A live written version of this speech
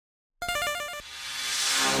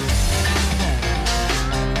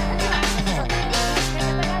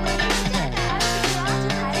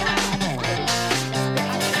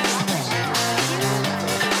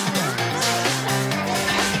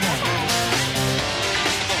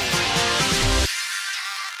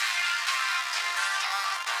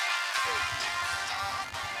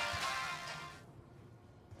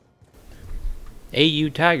AU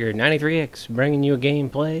Tiger 93X bringing you a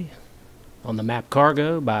gameplay on the map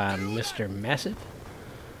Cargo by Mr. Massive.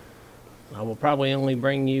 I will probably only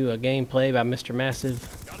bring you a gameplay by Mr. Massive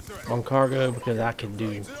on Cargo because I can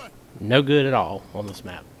do no good at all on this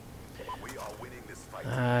map.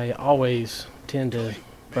 I always tend to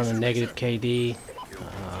run a negative KD.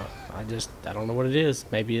 I don't know what it is.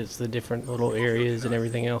 Maybe it's the different little areas and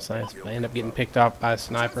everything else. I end up getting picked off by a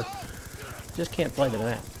sniper. Just can't play the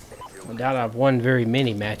map. I doubt I've won very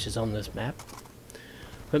many matches on this map.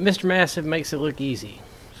 But Mr. Massive makes it look easy,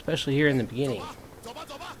 especially here in the beginning.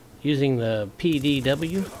 Using the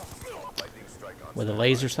PDW with a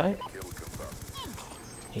laser sight.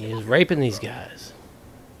 He is raping these guys.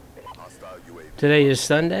 Today is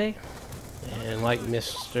Sunday, and like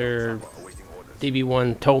Mr.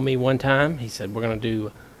 DB1 told me one time, he said we're going to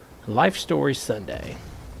do Life Story Sunday.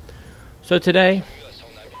 So today,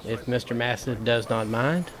 if Mr. Massive does not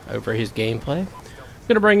mind over his gameplay, I'm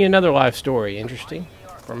going to bring you another life story, interesting,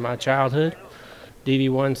 from my childhood.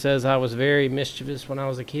 DB1 says I was very mischievous when I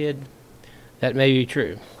was a kid. That may be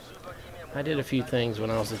true. I did a few things when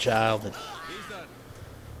I was a child that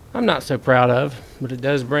I'm not so proud of, but it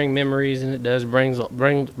does bring memories, and it does brings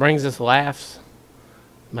us laughs.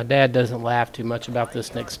 My dad doesn't laugh too much about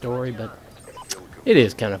this next story, but it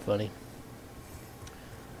is kind of funny.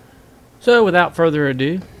 So without further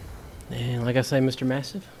ado, and like I say, Mr.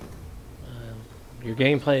 Massive, your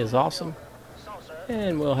gameplay is awesome,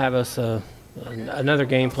 and we'll have us another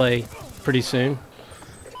gameplay pretty soon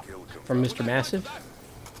from Mr. Massive.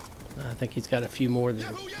 I think he's got a few more that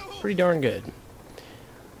are pretty darn good.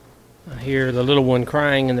 I hear the little one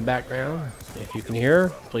crying in the background. If you can hear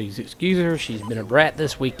her, please excuse her. She's been a brat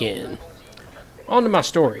this weekend. On to my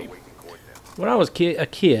story. When I was a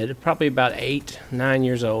kid, probably about 8, 9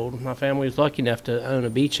 years old, my family was lucky enough to own a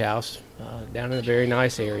beach house down in a very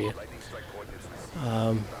nice area.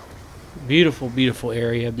 Beautiful, beautiful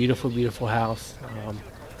area. Beautiful, beautiful house.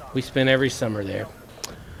 We spent every summer there.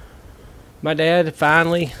 My dad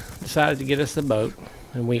finally decided to get us a boat,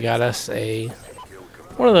 and we got us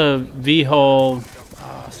one of the V-hull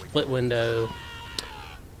split window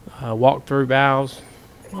walk-through bows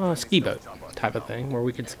ski boat type of thing, where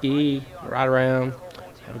we could ski, ride around,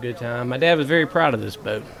 have a good time. My dad was very proud of this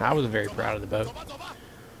boat. I was very proud of the boat.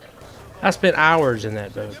 I spent hours in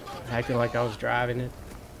that boat, acting like I was driving it.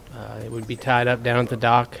 It would be tied up down at the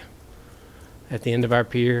dock at the end of our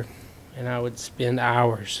pier, and I would spend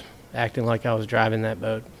hours acting like I was driving that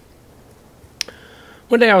boat.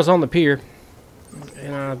 One day I was on the pier,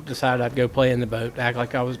 and I decided I'd go play in the boat, act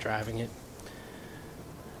like I was driving it.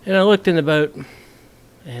 And I looked in the boat,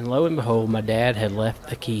 and lo and behold, my dad had left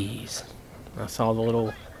the keys. I saw the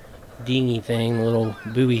little dinghy thing, the little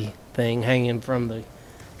buoy thing hanging from the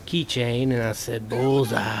keychain, and I said,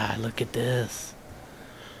 bullseye, look at this.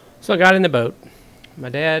 So I got in the boat. My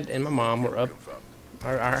dad and my mom were up.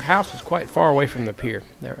 Our house was quite far away from the pier.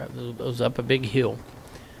 It was up a big hill.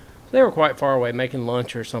 They were quite far away, making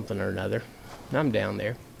lunch or something or another. I'm down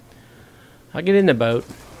there. I get in the boat,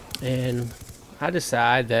 and I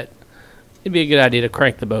decide that it'd be a good idea to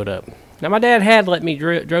crank the boat up. Now, my dad had let me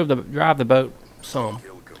drive the boat some,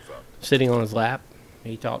 sitting on his lap.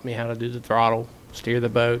 He taught me how to do the throttle, steer the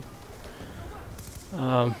boat.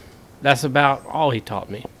 That's about all he taught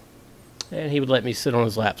me. And he would let me sit on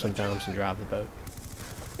his lap sometimes and drive the boat.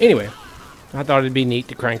 Anyway, I thought it'd be neat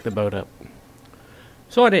to crank the boat up.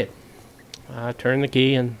 So I did. I turned the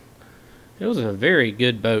key, and it was a very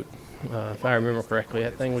good boat. If I remember correctly,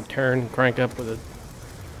 that thing would turn and crank up with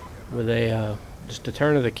just a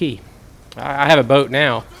turn of the key. I have a boat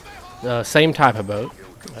now, same type of boat,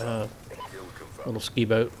 little ski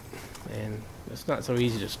boat, and it's not so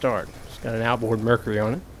easy to start. It's got an outboard Mercury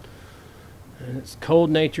on it, and it's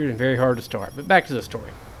cold-natured and very hard to start. But back to the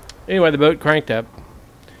story. Anyway, the boat cranked up,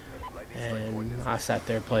 and I sat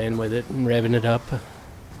there playing with it and revving it up.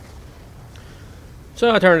 So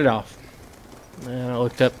I turned it off, and I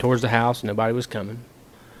looked up towards the house. Nobody was coming.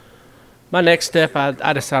 My next step,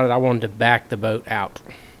 I decided I wanted to back the boat out.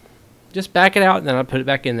 Just back it out, and then I'd put it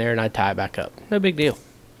back in there, and I'd tie it back up. No big deal.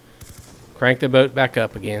 Cranked the boat back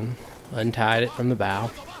up again, untied it from the bow,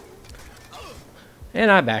 and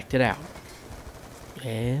I backed it out.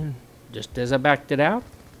 And just as I backed it out,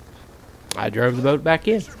 I drove the boat back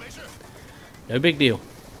in. No big deal.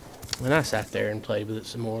 And I sat there and played with it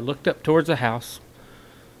some more. Looked up towards the house.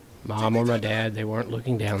 Mom or my dad, they weren't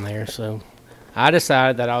looking down there, so I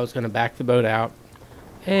decided that I was going to back the boat out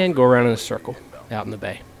and go around in a circle out in the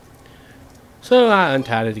bay. So I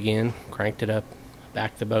untied it again, cranked it up,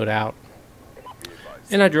 backed the boat out,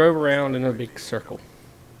 and I drove around in a big circle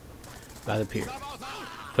by the pier.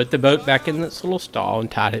 Put the boat back in its little stall and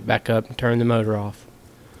tied it back up and turned the motor off.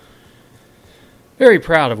 Very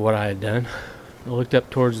proud of what I had done. I looked up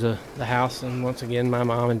towards the house, and once again my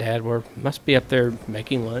mom and dad must be up there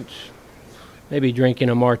making lunch. Maybe drinking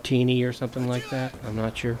a martini or something like that. I'm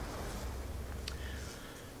not sure.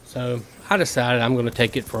 So I decided I'm going to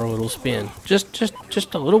take it for a little spin. Just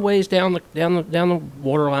a little ways down the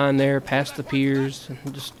water line there, past the piers,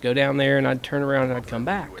 and just go down there, and I'd turn around and I'd come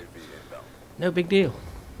back. No big deal.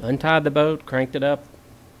 Untied the boat, cranked it up,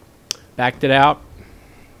 backed it out,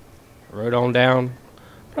 rode on down,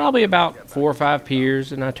 probably about 4 or 5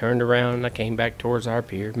 piers, and I turned around and I came back towards our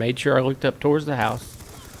pier. Made sure I looked up towards the house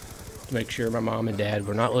to make sure my mom and dad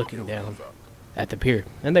were not looking down at the pier,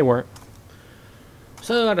 and they weren't.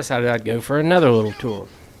 So I decided I'd go for another little tour,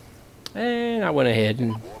 and I went ahead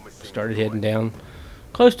and started heading down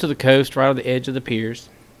close to the coast, right on the edge of the piers.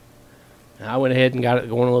 And I went ahead and got it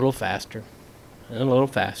going a little faster, and a little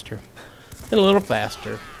faster, and a little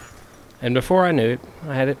faster, and before I knew it,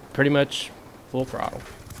 I had it pretty much full throttle.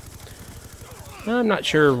 I'm not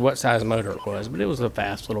sure what size motor it was, but it was a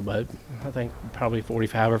fast little boat. I think probably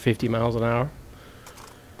 45 or 50 miles an hour.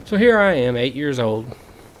 So here I am, 8 years old,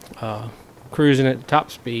 cruising at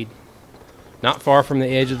top speed, not far from the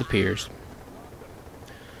edge of the piers.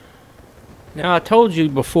 Now, I told you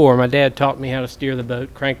before, my dad taught me how to steer the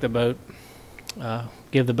boat, crank the boat,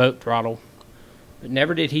 give the boat throttle, but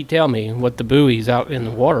never did he tell me what the buoys out in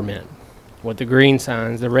the water meant, what the green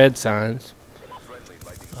signs, the red signs.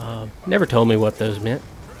 Never told me what those meant.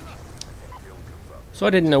 So I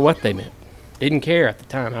didn't know what they meant. Didn't care at the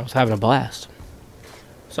time. I was having a blast.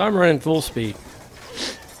 So I'm running full speed.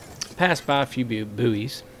 Passed by a few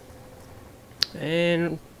buoys.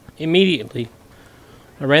 And immediately,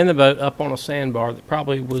 I ran the boat up on a sandbar that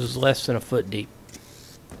probably was less than a foot deep.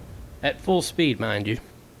 At full speed, mind you.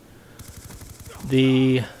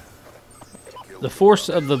 The force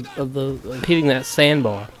of hitting that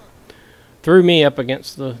sandbar threw me up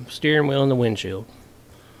against the steering wheel and the windshield.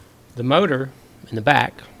 The motor in the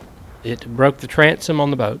back, it broke the transom on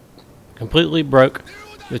the boat. Completely broke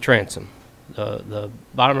the transom. The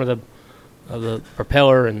bottom of the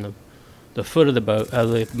propeller and the foot of the boat,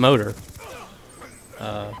 the motor,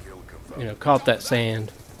 caught that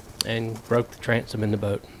sand and broke the transom in the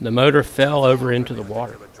boat. The motor fell over into the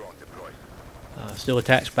water, still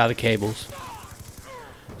attached by the cables.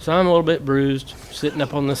 So I'm a little bit bruised, sitting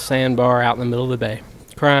up on this sandbar out in the middle of the bay,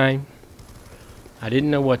 crying. I didn't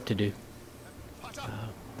know what to do.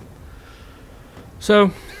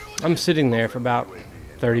 So I'm sitting there for about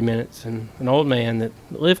 30 minutes, and an old man that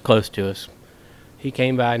lived close to us, he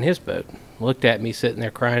came by in his boat, looked at me sitting there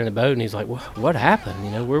crying in the boat, and he's like, what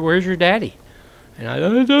happened? Where's your daddy? And I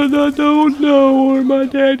don't know where my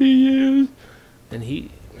daddy is. And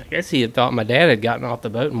I guess he had thought my dad had gotten off the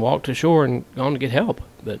boat and walked ashore and gone to get help.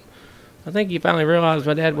 But I think he finally realized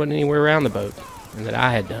my dad wasn't anywhere around the boat and that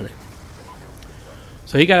I had done it.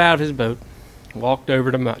 So he got out of his boat, walked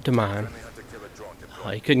over to mine.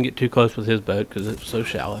 He couldn't get too close with his boat because it was so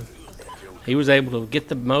shallow. He was able to get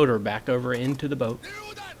the motor back over into the boat,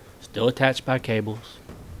 still attached by cables.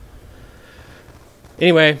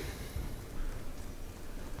 Anyway,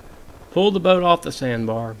 pulled the boat off the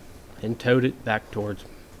sandbar and towed it back towards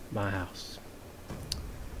my house.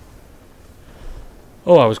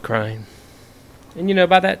 Oh, I was crying. And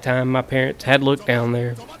by that time, my parents had looked down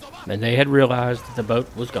there, and they had realized that the boat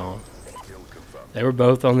was gone. They were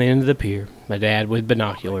both on the end of the pier, my dad with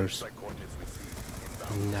binoculars.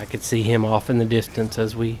 And I could see him off in the distance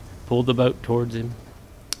as we pulled the boat towards him.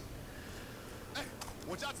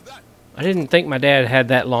 I didn't think my dad had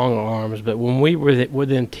that long arms, but when we were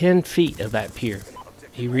within 10 feet of that pier,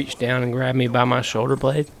 he reached down and grabbed me by my shoulder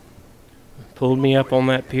blade, pulled me up on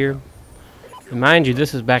that pier. And mind you,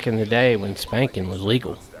 this is back in the day when spanking was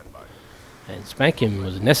legal, and spanking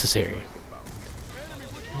was necessary.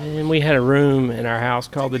 And we had a room in our house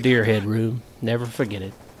called the Deer Head Room. Never forget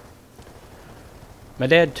it. My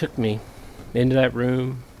dad took me into that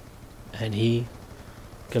room, and he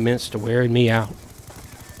commenced to wearing me out.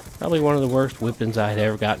 Probably one of the worst whippings I had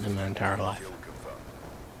ever gotten in my entire life.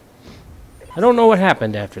 I don't know what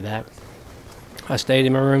happened after that. I stayed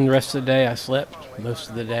in my room the rest of the day. I slept most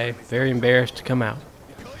of the day, very embarrassed to come out.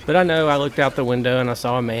 But I know I looked out the window and I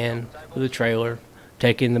saw a man with a trailer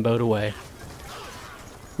taking the boat away.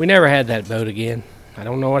 We never had that boat again. I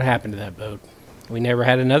don't know what happened to that boat. We never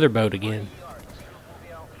had another boat again.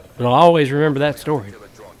 But I'll always remember that story.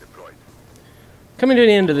 Coming to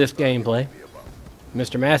the end of this gameplay,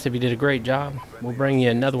 Mr. Massive, you did a great job. We'll bring you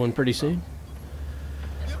another one pretty soon.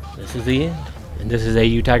 This is the end, and this is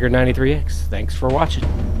AU Tiger 93X. Thanks for watching.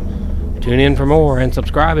 Tune in for more and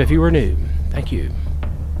subscribe if you are new. Thank you.